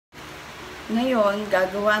Ngayon,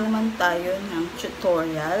 gagawa naman tayo ng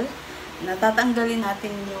tutorial na tatanggalin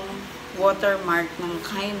natin yung watermark ng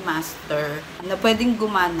kinemaster na pwedeng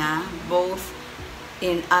gumana both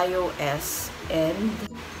in iOS and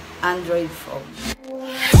Android phone.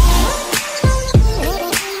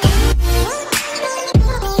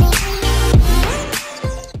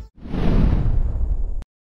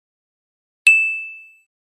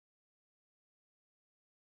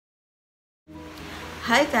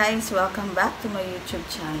 Hi guys! Welcome back to my YouTube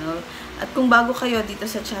channel. At kung bago kayo dito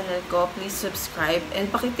sa channel ko, please subscribe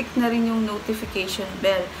and pakitik na rin yung notification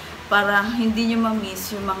bell para hindi nyo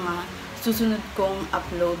ma-miss yung mga susunod kong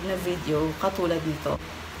upload na video katulad nito.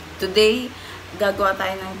 Today, gagawa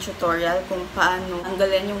tayo ng tutorial kung paano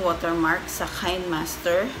tanggalin yung watermark sa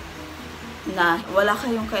kinemaster na wala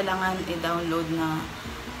kayong kailangan i-download na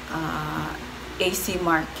AC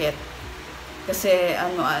Market. Kasi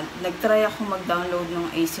nagtry ako mag-download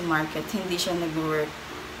ng AC Market, hindi siya nag-work.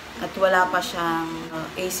 At wala pa siyang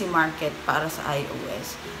AC Market para sa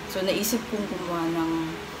iOS. So naisip kong gumawa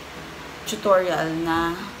ng tutorial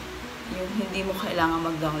na yung hindi mo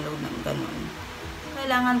kailangan mag-download ng ganun.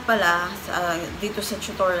 Kailangan pala, dito sa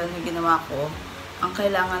tutorial na ginawa ko, ang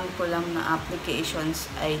kailangan ko lang na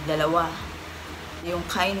applications ay dalawa. Yung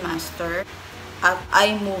kinemaster at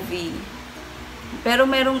iMovie. Pero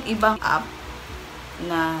merong ibang app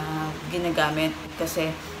na ginagamit kasi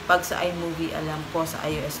pag sa iMovie alam ko sa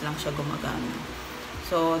iOS lang siya gumagana.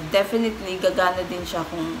 So definitely gagana din siya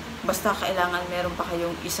kung basta kailangan meron pa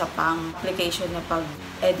kayong isa pang application na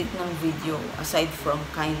pag-edit ng video aside from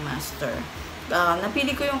kinemaster.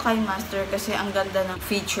 Napili ko yung kinemaster kasi ang ganda ng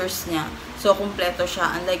features niya. So kumpleto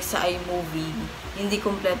siya, unlike sa iMovie, hindi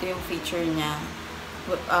kumpleto yung feature niya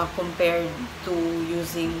compared to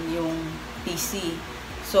using yung PC.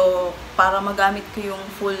 So, para magamit ko yung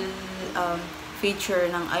full feature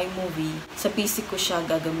ng iMovie, sa PC ko siya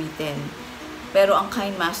gagamitin. Pero ang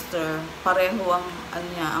kinemaster, pareho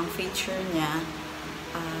ang feature niya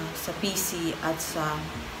sa PC at sa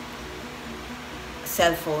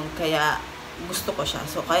cellphone. Kaya gusto ko siya.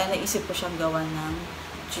 So, kaya naisip ko siyang gawa ng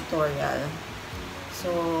tutorial. So,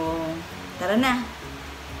 tara na!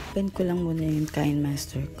 Open ko lang muna yung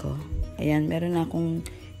kinemaster ko. Ayan, meron akong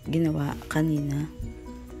ginawa kanina.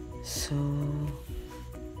 So,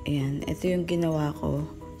 ayan. Ito yung ginawa ko.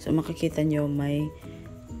 So, makikita nyo may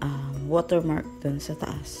watermark dun sa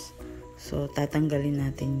taas. So, tatanggalin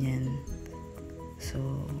natin yan. So,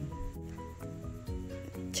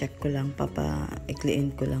 check ko lang.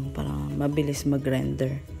 Ikliin ko lang para mabilis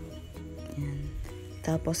mag-render. Ayan.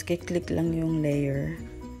 Tapos, kiklik lang yung layer.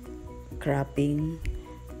 Cropping.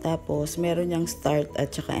 Tapos, meron yung start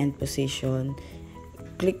at saka end position.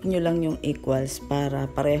 Click nyo lang yung equals para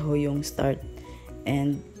pareho yung start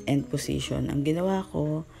and end position. Ang ginawa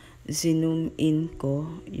ko, zoom in ko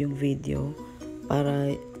yung video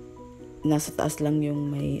para nasa taas lang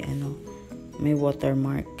yung may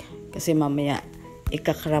watermark. Kasi mamaya,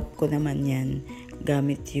 ika-crop ko naman yan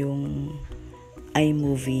gamit yung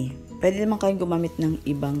iMovie. Pwede naman kayong gumamit ng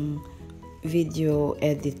ibang video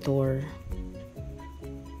editor.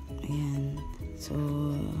 Ayan. So,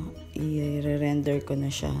 i-render ko na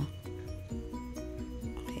siya.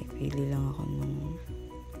 Okay, pili lang ako ng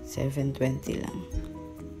 720 lang.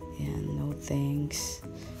 Ayan, no thanks.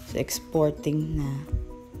 So, exporting na.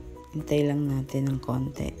 Hintay lang natin ng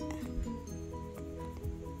konti.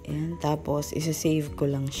 Ayan, tapos isa-save ko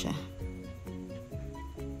lang siya.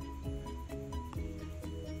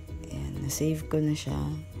 Ayan, na-save ko na siya.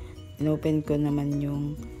 In-open ko naman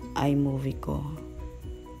yung iMovie ko.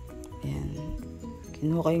 Ayan.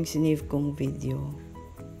 Kinuha ko yung sinave kong video.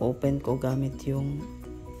 Open ko gamit yung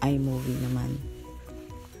iMovie naman.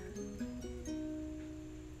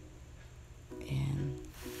 Ayan.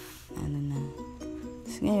 Na.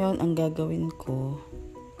 Tapos ngayon, ang gagawin ko,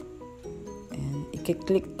 ayan,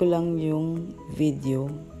 i-click ko lang yung video.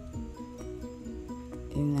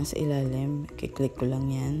 Yung nasa ilalim, i-click ko lang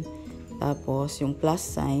yan. Tapos, yung plus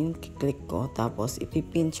sign, i-click ko. Tapos,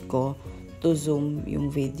 ipipinch ko to zoom yung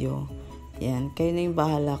video. Yan, kayo na yung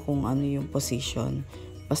bahala kung ano yung position.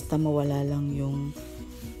 Basta mawala lang yung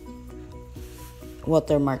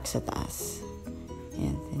watermark sa taas.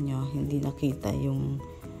 Yan, nyo, hindi nakita yung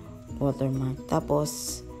watermark.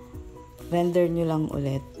 Tapos, render nyo lang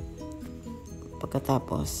ulit.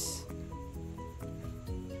 Pagkatapos,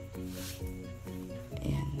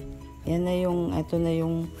 yan. Yan na yung, ito na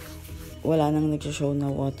yung wala nang nagsashow na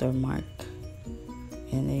watermark.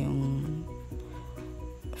 Yan na yung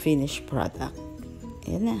finished product.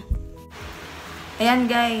 Ayan na. Ayan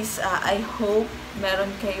guys, I hope meron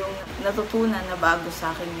kayong natutunan na bago sa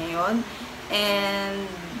akin ngayon. And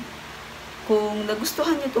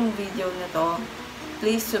nagustuhan niyo tong video na to,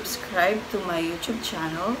 please subscribe to my YouTube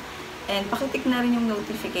channel and pakitik na rin yung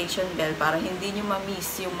notification bell para hindi niyo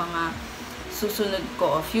ma-miss yung mga susunod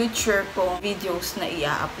ko o future kong videos na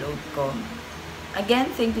i-upload ko.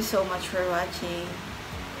 Again, thank you so much for watching.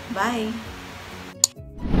 Bye!